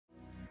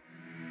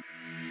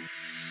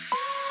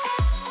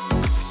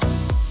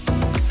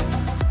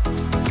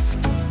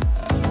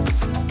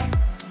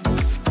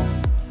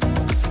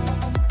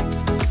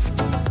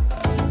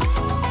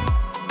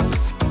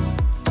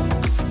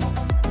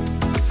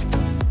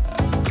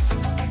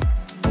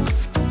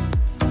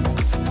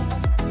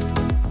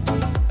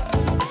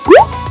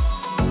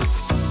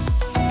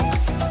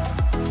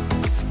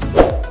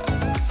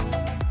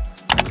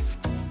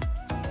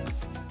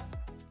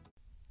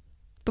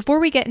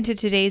we get into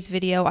today's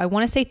video, I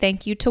want to say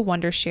thank you to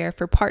Wondershare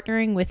for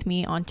partnering with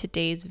me on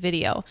today's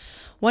video.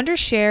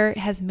 Wondershare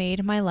has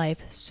made my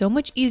life so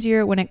much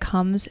easier when it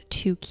comes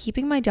to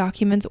keeping my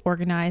documents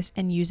organized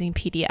and using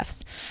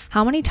PDFs.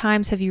 How many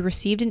times have you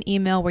received an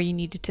email where you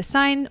needed to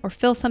sign or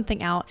fill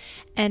something out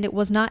and it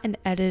was not an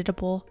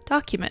editable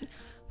document?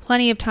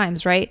 Plenty of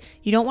times, right?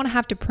 You don't want to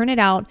have to print it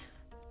out,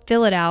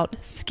 fill it out,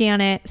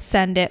 scan it,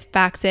 send it,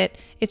 fax it.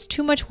 It's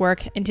too much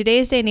work. In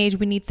today's day and age,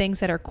 we need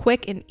things that are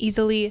quick and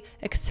easily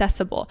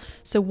accessible.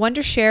 So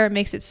Wondershare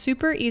makes it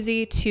super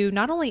easy to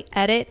not only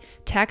edit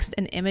text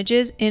and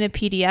images in a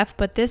PDF,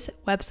 but this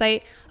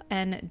website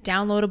and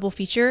downloadable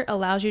feature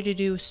allows you to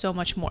do so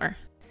much more.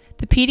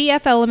 The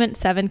PDF Element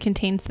 7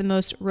 contains the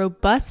most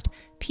robust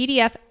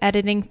PDF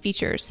editing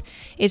features.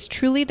 It's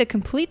truly the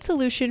complete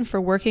solution for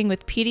working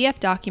with PDF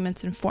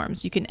documents and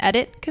forms. You can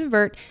edit,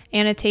 convert,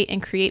 annotate,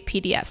 and create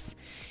PDFs.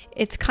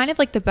 It's kind of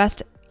like the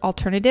best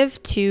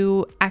alternative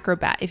to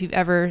Acrobat if you've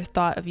ever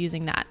thought of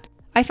using that.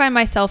 I find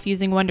myself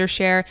using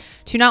Wondershare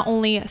to not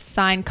only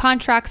sign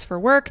contracts for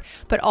work,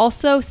 but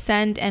also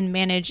send and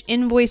manage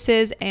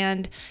invoices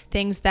and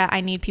things that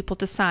I need people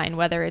to sign,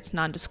 whether it's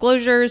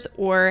non-disclosures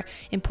or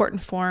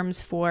important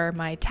forms for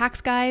my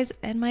tax guys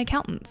and my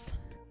accountants.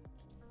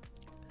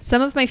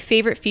 Some of my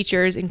favorite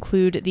features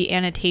include the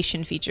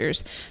annotation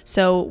features.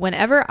 So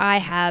whenever I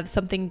have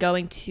something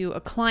going to a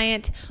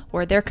client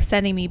or they're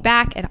sending me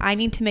back and I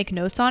need to make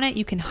notes on it,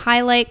 you can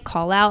highlight,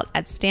 call out,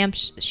 add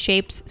stamps,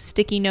 shapes,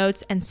 sticky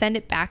notes, and send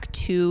it back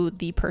to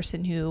the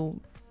person who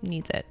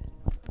needs it.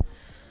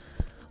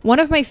 One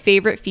of my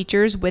favorite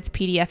features with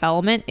PDF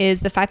Element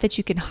is the fact that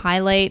you can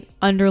highlight,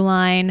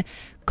 underline,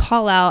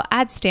 call out,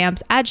 add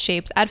stamps, add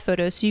shapes, add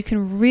photos, so you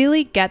can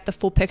really get the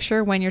full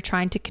picture when you're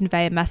trying to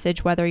convey a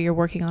message, whether you're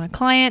working on a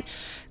client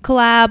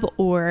collab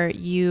or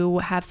you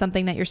have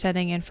something that you're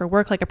sending in for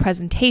work like a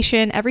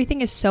presentation.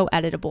 Everything is so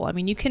editable. I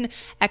mean, you can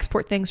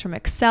export things from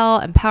Excel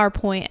and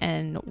PowerPoint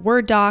and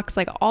Word docs,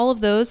 like all of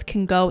those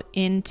can go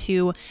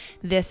into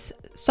this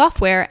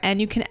software and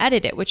you can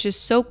edit it, which is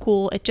so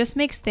cool. It just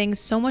makes things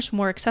so much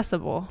more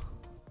accessible.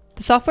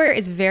 The software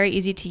is very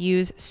easy to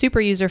use, super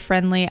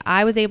user-friendly.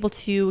 I was able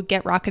to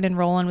get rocking and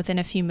rolling within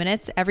a few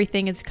minutes.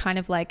 Everything is kind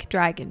of like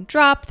drag and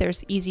drop.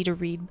 There's easy to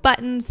read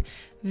buttons,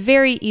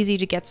 very easy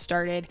to get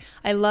started.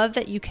 I love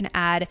that you can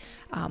add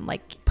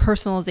like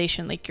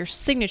personalization, like your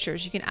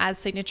signatures. You can add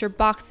signature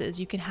boxes.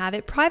 You can have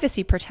it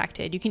privacy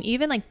protected. You can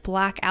even like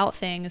black out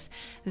things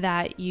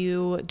that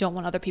you don't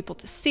want other people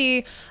to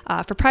see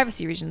for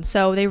privacy reasons.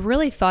 So they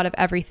really thought of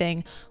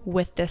everything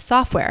with this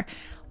software.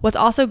 What's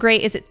also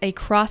great is it's a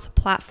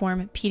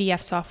cross-platform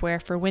PDF software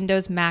for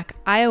Windows, Mac,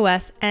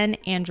 iOS, and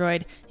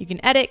Android. You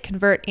can edit,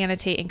 convert,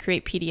 annotate, and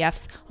create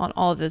PDFs on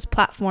all of those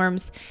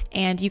platforms.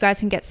 And you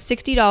guys can get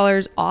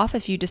 $60 off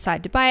if you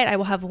decide to buy it. I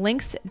will have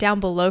links down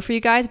below for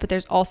you guys, but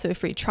there's also a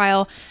free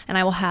trial, and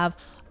I will have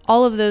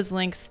all of those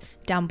links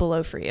down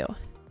below for you.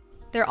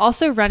 They're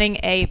also running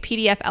a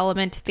PDF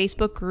Element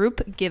Facebook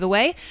group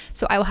giveaway,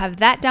 so I will have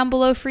that down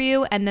below for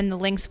you, and then the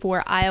links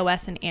for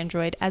iOS and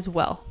Android as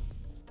well.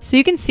 So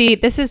you can see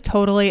this is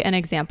totally an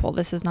example.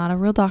 This is not a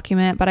real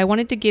document, but I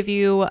wanted to give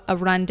you a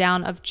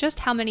rundown of just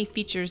how many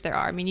features there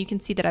are. I mean, you can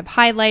see that I've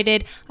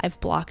highlighted, I've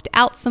blocked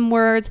out some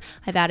words,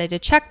 I've added a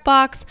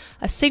checkbox,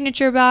 a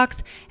signature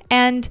box,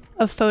 and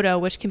a photo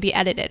which can be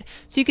edited.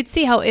 So you could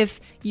see how if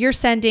you're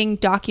sending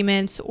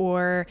documents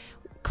or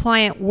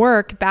client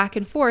work back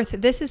and forth,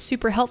 this is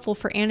super helpful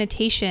for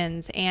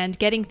annotations and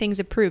getting things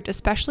approved,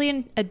 especially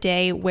in a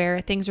day where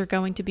things are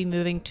going to be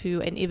moving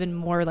to an even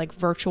more like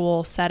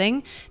virtual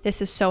setting.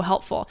 This is so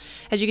helpful.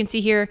 As you can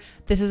see here,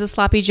 this is a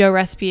Sloppy Joe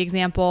recipe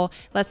example.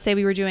 Let's say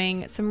we were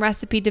doing some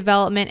recipe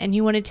development and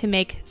you wanted to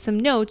make some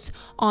notes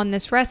on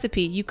this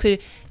recipe. You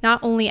could not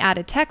only add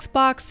a text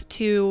box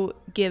to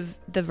give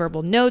the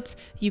verbal notes,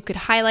 you could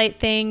highlight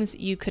things,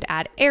 you could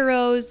add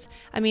arrows.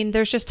 I mean,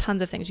 there's just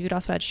tons of things. You could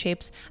also add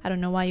shapes. I don't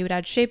know why you would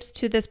add shapes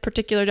to this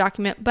particular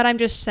document, but I'm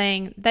just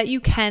saying that you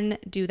can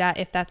do that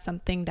if that's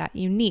something that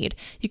you need.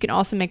 You can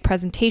also make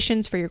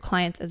presentations for your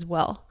clients as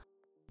well.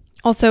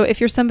 Also, if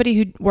you're somebody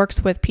who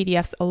works with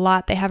PDFs a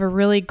lot, they have a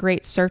really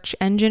great search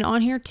engine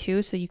on here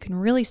too, so you can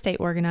really stay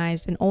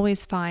organized and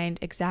always find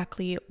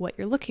exactly what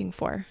you're looking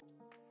for.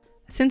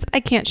 Since I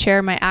can't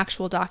share my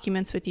actual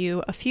documents with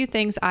you, a few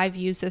things I've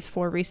used this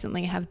for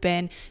recently have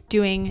been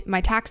doing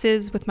my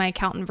taxes with my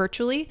accountant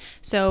virtually,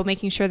 so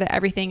making sure that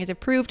everything is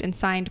approved and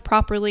signed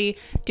properly,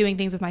 doing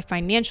things with my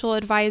financial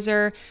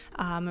advisor,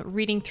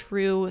 reading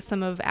through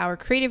some of our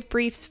creative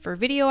briefs for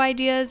video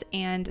ideas,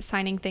 and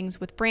signing things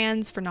with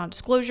brands for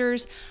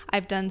non-disclosures.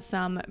 I've done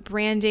some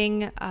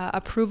branding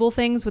approval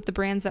things with the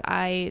brands that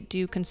I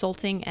do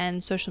consulting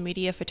and social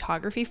media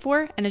photography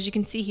for, and as you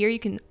can see here, you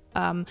can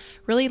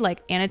really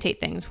like annotate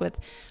things with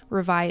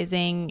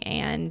revising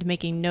and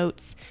making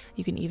notes.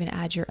 You can even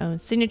add your own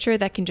signature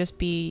that can just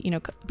be,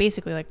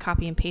 basically like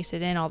copy and paste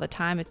it in all the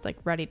time. It's like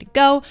ready to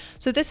go.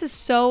 So this is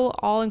so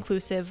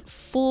all-inclusive,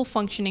 full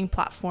functioning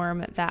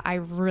platform that I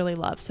really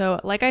love. So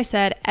like I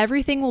said,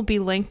 everything will be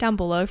linked down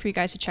below for you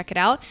guys to check it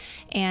out.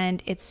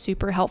 And it's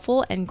super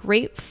helpful and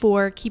great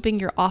for keeping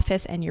your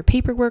office and your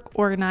paperwork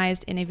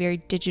organized in a very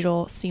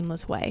digital,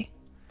 seamless way.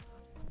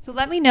 So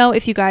let me know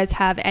if you guys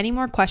have any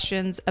more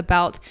questions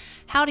about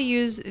how to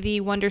use the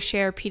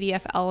Wondershare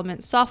PDF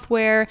element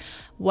software,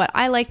 what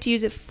I like to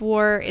use it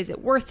for, is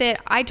it worth it?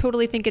 I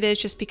totally think it is,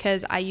 just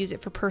because I use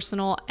it for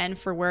personal and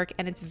for work,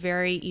 and it's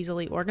very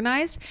easily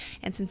organized.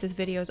 And since this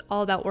video is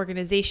all about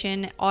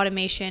organization,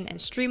 automation, and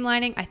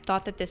streamlining, I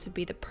thought that this would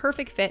be the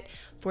perfect fit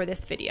for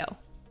this video.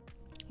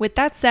 With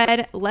that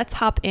said, let's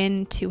hop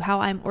into how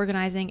I'm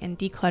organizing and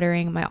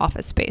decluttering my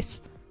office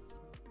space.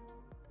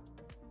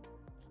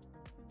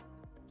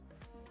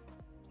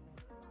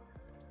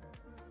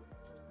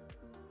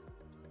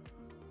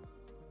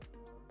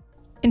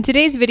 In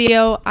today's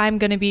video, I'm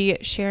going to be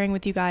sharing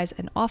with you guys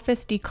an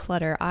office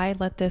declutter. I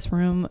let this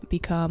room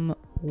become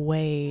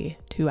way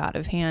too out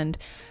of hand,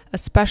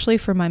 especially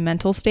for my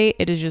mental state.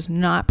 It is just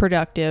not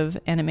productive,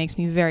 and it makes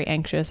me very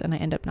anxious, and I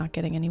end up not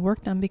getting any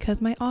work done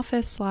because my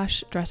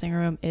office/dressing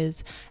room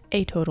is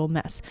a total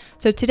mess.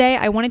 So today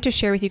I wanted to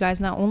share with you guys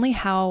not only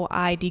how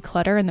I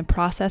declutter and the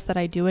process that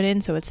I do it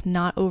in so it's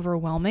not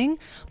overwhelming,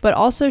 but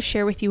also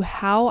share with you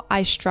how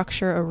I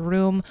structure a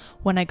room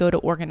when I go to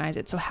organize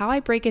it. So how I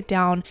break it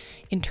down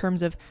in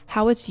terms of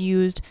how it's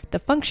used, the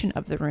function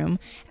of the room,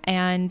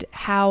 and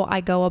how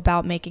I go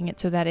about making it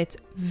so that it's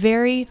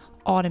very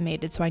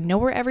automated. So I know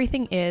where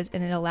everything is,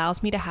 and it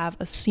allows me to have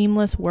a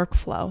seamless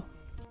workflow.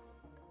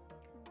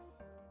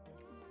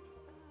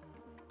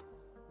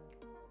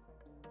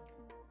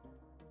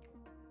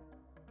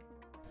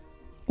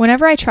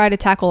 Whenever I try to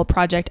tackle a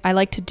project, I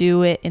like to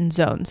do it in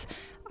zones.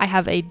 I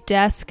have a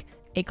desk,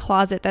 a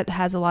closet that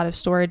has a lot of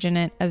storage in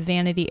it, a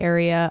vanity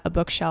area, a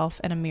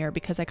bookshelf, and a mirror,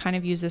 because I kind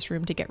of use this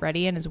room to get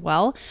ready in as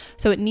well.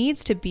 So it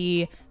needs to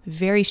be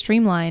very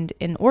streamlined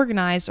and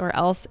organized, or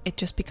else it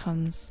just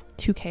becomes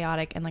too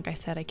chaotic. And like I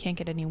said, I can't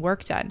get any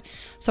work done.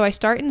 So I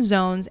start in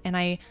zones, and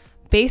I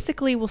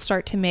basically will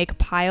start to make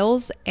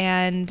piles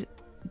and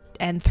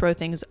throw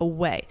things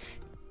away.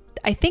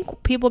 I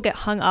think people get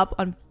hung up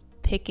on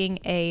picking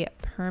a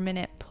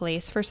permanent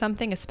place for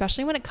something,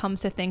 especially when it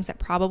comes to things that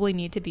probably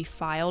need to be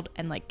filed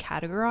and like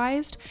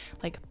categorized,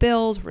 like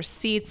bills,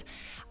 receipts,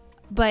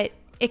 but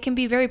it can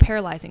be very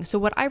paralyzing. So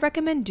what I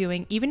recommend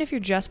doing, even if you're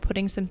just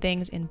putting some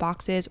things in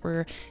boxes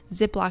or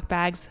Ziploc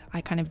bags,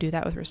 I kind of do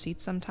that with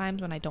receipts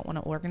sometimes when I don't want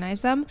to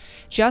organize them,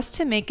 just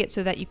to make it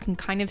so that you can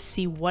kind of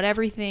see what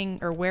everything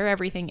or where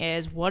everything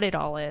is, what it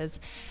all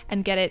is,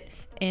 and get it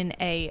in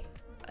a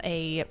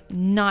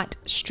not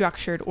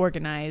structured,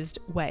 organized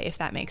way, if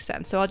that makes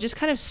sense. So I'll just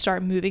kind of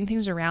start moving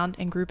things around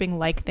and grouping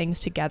like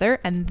things together,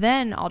 and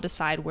then I'll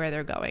decide where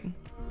they're going.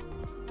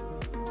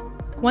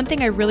 One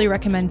thing I really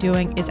recommend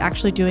doing is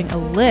actually doing a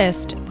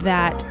list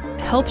that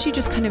helps you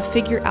just kind of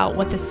figure out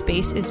what the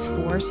space is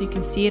for, so you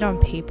can see it on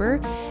paper,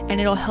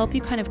 and it'll help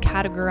you kind of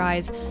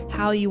categorize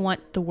how you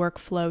want the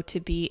workflow to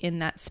be in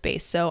that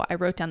space. So I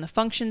wrote down the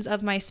functions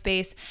of my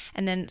space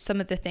and then some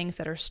of the things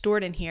that are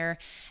stored in here,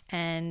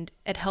 and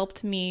it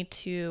helped me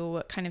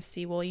to kind of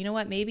see, well, you know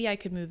what, maybe I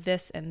could move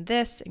this and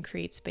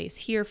create space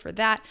here for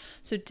that.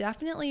 So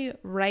definitely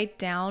write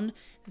down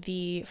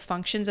the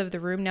functions of the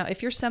room. Now,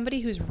 if you're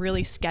somebody who's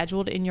really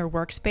scheduled in your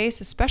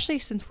workspace, especially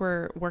since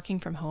we're working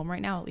from home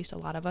right now, at least a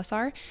lot of us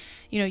are,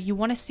 you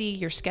want to see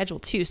your schedule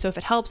too. So if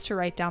it helps to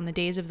write down the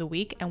days of the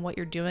week and what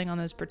you're doing on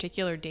those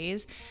particular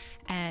days,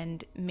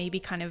 and maybe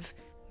kind of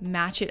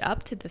match it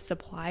up to the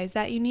supplies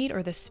that you need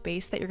or the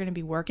space that you're going to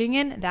be working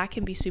in, that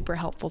can be super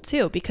helpful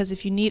too. Because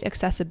if you need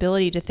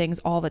accessibility to things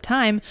all the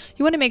time,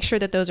 you want to make sure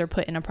that those are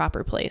put in a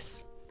proper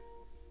place.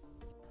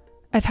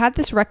 I've had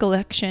this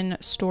recollection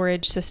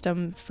storage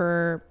system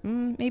for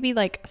maybe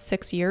like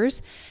 6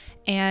 years,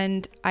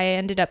 and I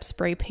ended up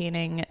spray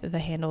painting the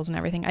handles and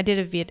everything. I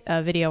did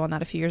a video on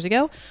that a few years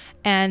ago,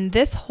 and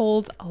this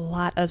holds a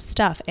lot of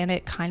stuff, and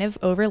it kind of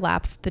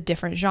overlaps the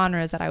different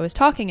genres that I was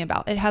talking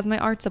about. It has my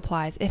art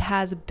supplies, it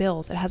has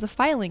bills, it has a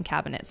filing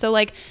cabinet. So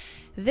like,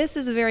 this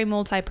is a very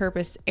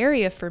multi-purpose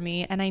area for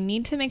me, and I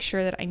need to make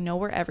sure that I know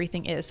where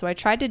everything is. So I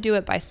tried to do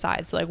it by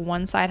side. So like,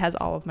 one side has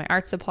all of my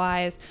art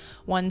supplies,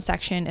 one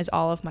section is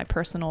all of my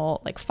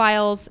personal like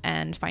files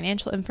and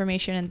financial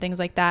information and things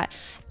like that.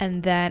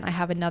 And then I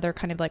have another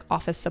kind of like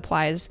office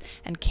supplies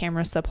and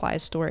camera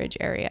supplies storage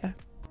area.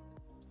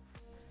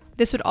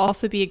 This would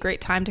also be a great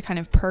time to kind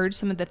of purge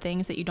some of the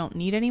things that you don't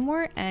need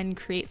anymore and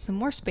create some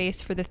more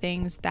space for the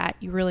things that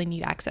you really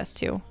need access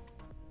to.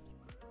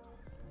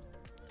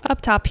 Up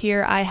top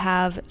here, I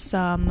have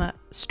some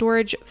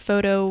storage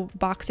photo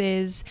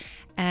boxes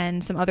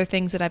and some other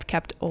things that I've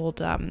kept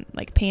old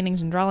like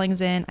paintings and drawings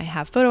in. I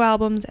have photo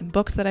albums and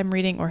books that I'm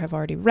reading or have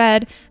already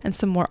read, and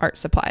some more art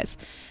supplies.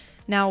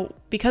 Now,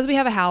 because we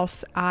have a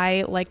house,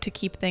 I like to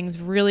keep things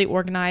really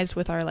organized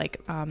with our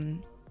like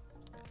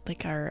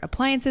our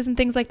appliances and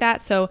things like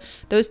that. So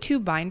those two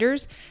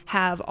binders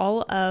have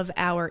all of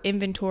our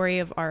inventory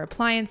of our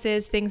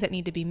appliances, things that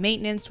need to be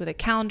maintained with a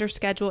calendar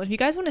schedule. If you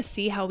guys want to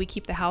see how we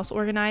keep the house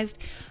organized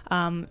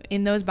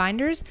in those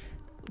binders,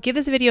 give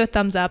this video a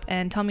thumbs up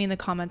and tell me in the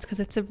comments, because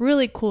it's a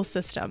really cool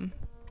system.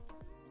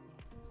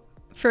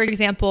 For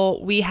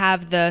example, we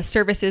have the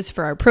services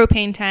for our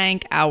propane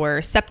tank,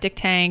 our septic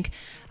tank,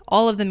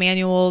 all of the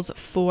manuals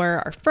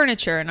for our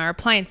furniture and our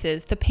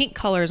appliances, the paint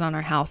colors on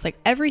our house, like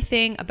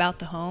everything about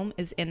the home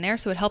is in there.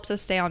 So it helps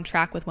us stay on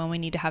track with when we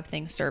need to have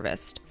things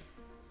serviced.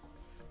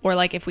 Or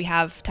like if we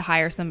have to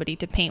hire somebody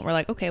to paint, we're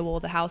like, okay,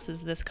 well, the house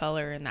is this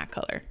color and that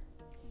color.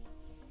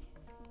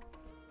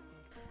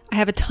 I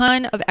have a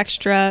ton of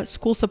extra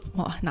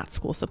not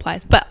school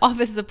supplies, but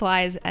office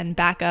supplies and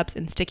backups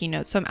and sticky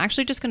notes. So I'm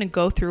actually just going to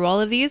go through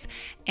all of these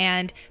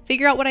and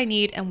figure out what I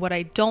need and what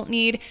I don't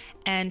need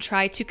and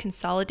try to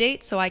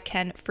consolidate so I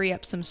can free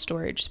up some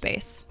storage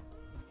space.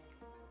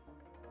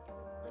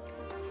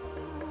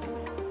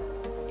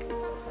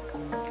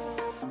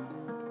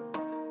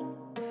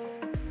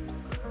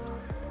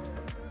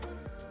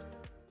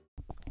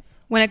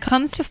 When it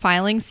comes to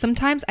filing,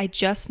 sometimes I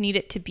just need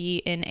it to be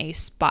in a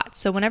spot.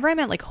 So whenever I'm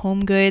at like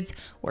Home Goods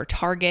or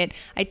Target,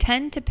 I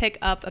tend to pick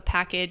up a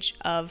package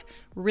of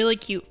really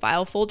cute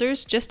file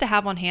folders just to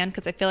have on hand,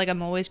 because I feel like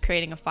I'm always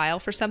creating a file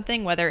for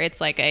something, whether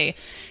it's like a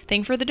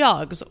thing for the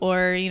dogs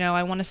or, you know,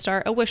 I want to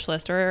start a wish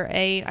list or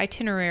a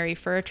itinerary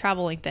for a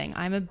traveling thing.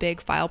 I'm a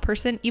big file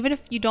person. Even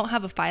if you don't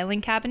have a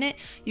filing cabinet,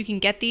 you can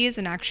get these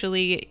and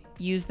actually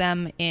use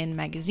them in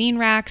magazine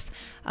racks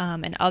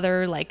and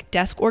other like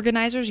desk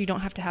organizers. You don't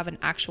have to have an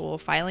actual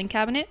filing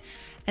cabinet.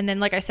 And then,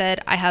 like I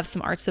said, I have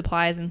some art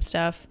supplies and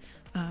stuff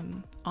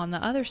on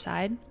the other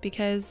side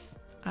because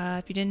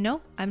if you didn't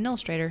know, I'm an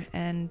illustrator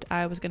and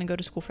I was going to go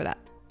to school for that.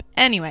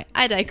 Anyway,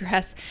 I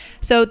digress.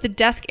 So the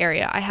desk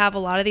area, I have a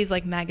lot of these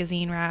like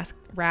magazine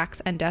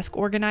racks and desk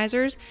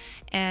organizers,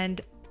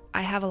 and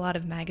I have a lot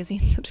of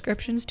magazine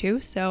subscriptions too,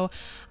 so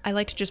I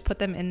like to just put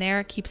them in there.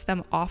 It keeps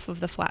them off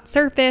of the flat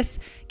surface,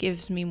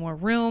 gives me more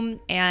room,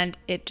 and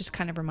it just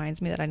kind of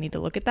reminds me that I need to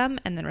look at them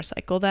and then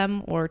recycle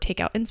them or take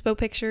out inspo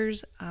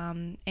pictures.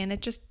 And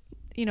it just,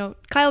 you know,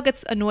 Kyle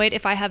gets annoyed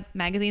if I have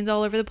magazines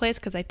all over the place,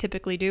 because I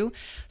typically do.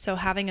 So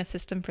having a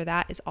system for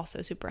that is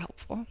also super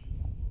helpful.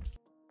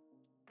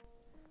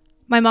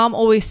 My mom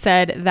always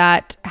said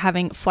that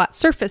having flat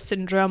surface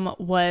syndrome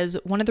was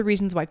one of the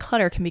reasons why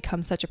clutter can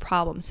become such a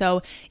problem.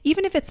 So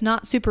even if it's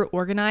not super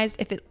organized,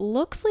 if it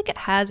looks like it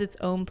has its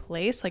own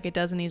place, like it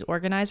does in these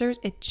organizers,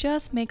 it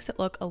just makes it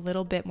look a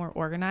little bit more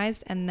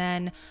organized. And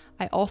then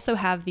I also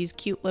have these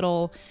cute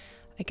little,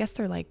 I guess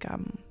they're like,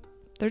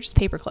 they're just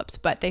paper clips,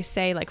 but they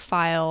say like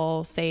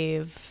file,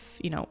 save,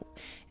 you know,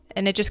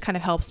 and it just kind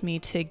of helps me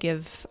to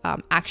give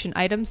action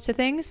items to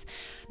things.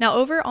 Now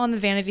over on the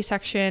vanity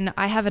section,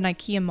 I have an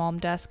IKEA mom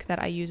desk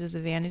that I use as a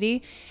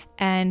vanity,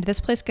 and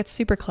this place gets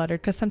super cluttered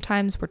because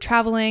sometimes we're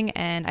traveling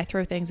and I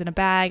throw things in a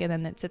bag and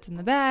then it sits in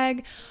the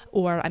bag,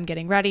 or I'm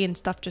getting ready and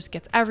stuff just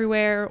gets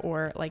everywhere,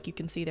 or like you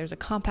can see there's a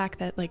compact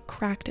that like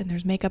cracked and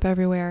there's makeup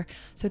everywhere.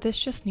 So this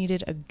just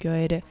needed a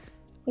good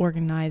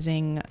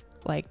organizing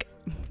like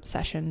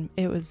session.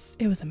 It was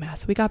a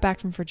mess. We got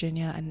back from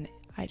Virginia and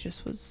I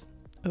just was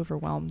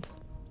overwhelmed.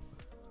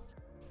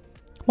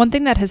 One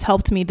thing that has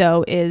helped me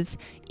though is,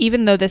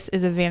 even though this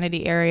is a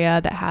vanity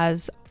area that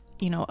has,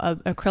 you know, an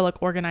acrylic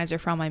organizer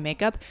for all my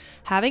makeup,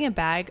 having a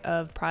bag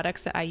of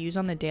products that I use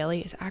on the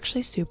daily is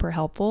actually super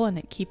helpful, and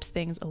it keeps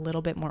things a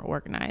little bit more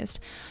organized.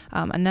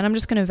 And then I'm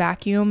just going to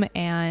vacuum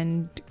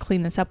and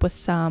clean this up with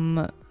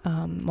some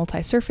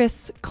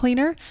multi-surface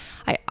cleaner.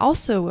 I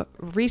also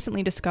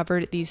recently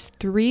discovered these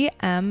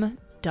 3M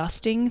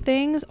dusting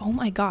things. Oh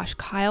my gosh,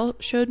 Kyle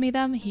showed me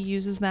them. He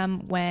uses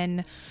them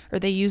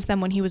they used them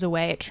when he was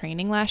away at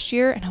training last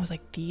year, and I was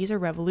like, these are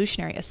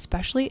revolutionary,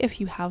 especially if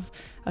you have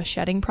a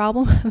shedding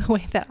problem the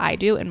way that I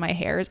do and my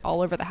hair is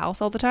all over the house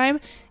all the time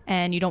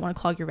and you don't want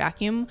to clog your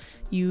vacuum.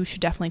 You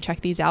should definitely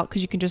check these out,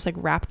 because you can just like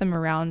wrap them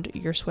around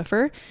your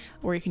Swiffer,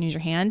 or you can use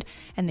your hand,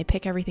 and they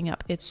pick everything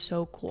up. It's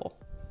so cool.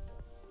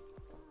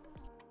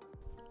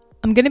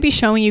 I'm going to be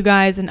showing you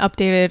guys an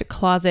updated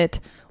closet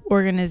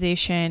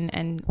organization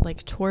and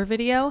like tour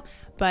video,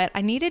 but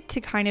I needed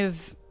to kind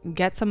of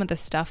get some of the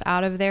stuff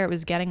out of there. It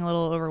was getting a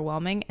little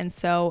overwhelming. And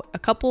so a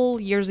couple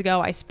years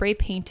ago, I spray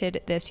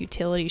painted this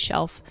utility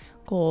shelf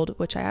gold,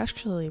 which I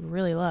actually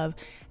really love.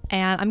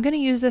 And I'm going to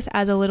use this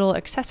as a little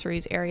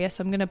accessories area.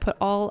 So I'm going to put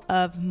all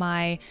of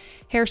my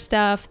hair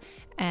stuff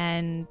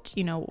and,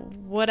 you know,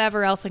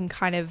 whatever else I can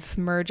kind of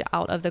merge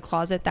out of the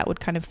closet that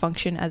would kind of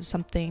function as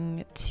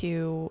something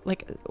to,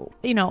 like,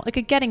 you know, like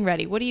a getting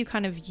ready. What do you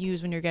kind of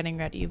use when you're getting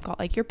ready? You've got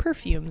like your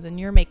perfumes and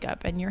your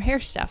makeup and your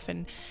hair stuff,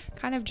 and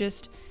kind of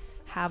just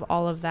have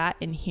all of that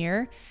in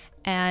here.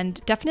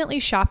 And definitely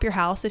shop your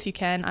house if you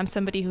can. I'm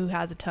somebody who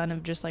has a ton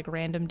of just like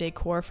random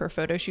decor for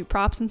photo shoot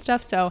props and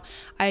stuff. So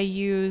I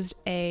used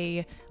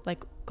a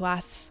like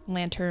glass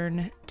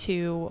lantern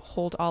to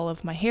hold all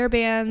of my hair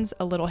bands,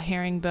 a little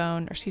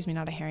herringbone, or excuse me,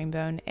 not a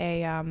herringbone,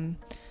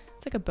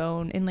 it's like a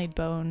bone, inlaid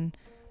bone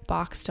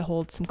box to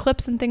hold some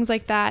clips and things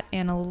like that,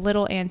 and a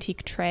little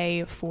antique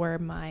tray for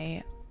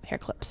my hair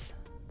clips.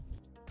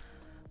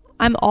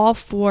 I'm all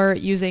for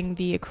using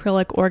the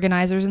acrylic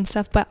organizers and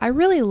stuff, but I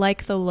really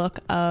like the look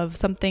of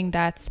something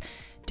that's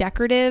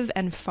decorative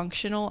and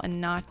functional and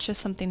not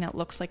just something that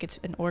looks like it's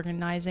an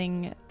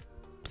organizing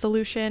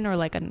solution or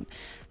like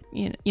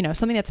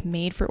something that's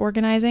made for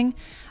organizing.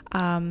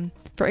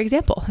 For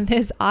example,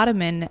 this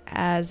ottoman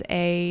as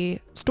a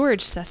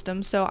storage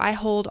system. So I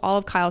hold all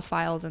of Kyle's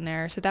files in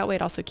there. So that way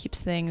it also keeps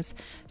things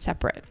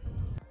separate.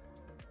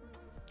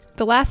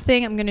 The last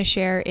thing I'm going to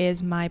share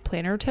is my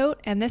planner tote,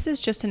 and this is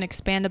just an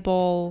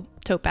expandable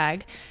tote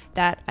bag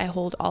that I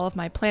hold all of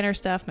my planner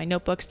stuff, my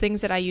notebooks,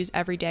 things that I use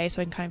every day,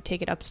 so I can kind of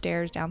take it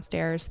upstairs,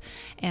 downstairs,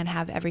 and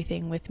have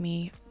everything with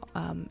me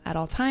at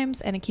all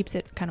times, and it keeps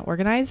it kind of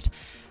organized.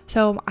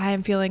 So I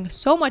am feeling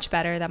so much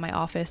better that my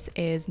office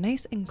is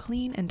nice and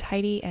clean and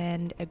tidy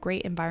and a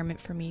great environment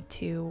for me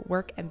to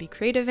work and be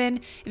creative in.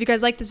 If you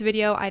guys like this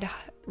video, I'd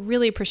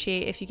really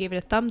appreciate if you gave it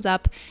a thumbs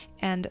up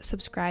and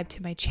subscribe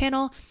to my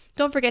channel.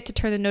 Don't forget to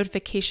turn the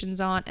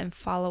notifications on and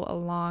follow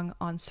along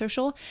on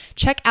social.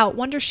 Check out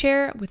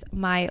Wondershare with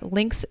my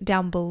links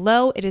down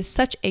below. It is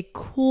such a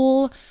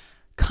cool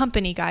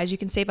company, guys. You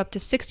can save up to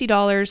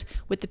 $60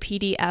 with the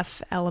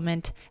PDF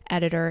element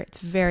editor. It's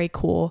very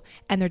cool,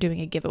 and they're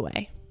doing a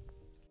giveaway.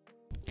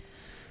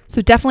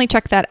 So definitely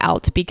check that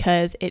out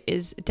because it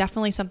is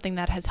definitely something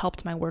that has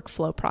helped my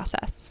workflow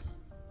process.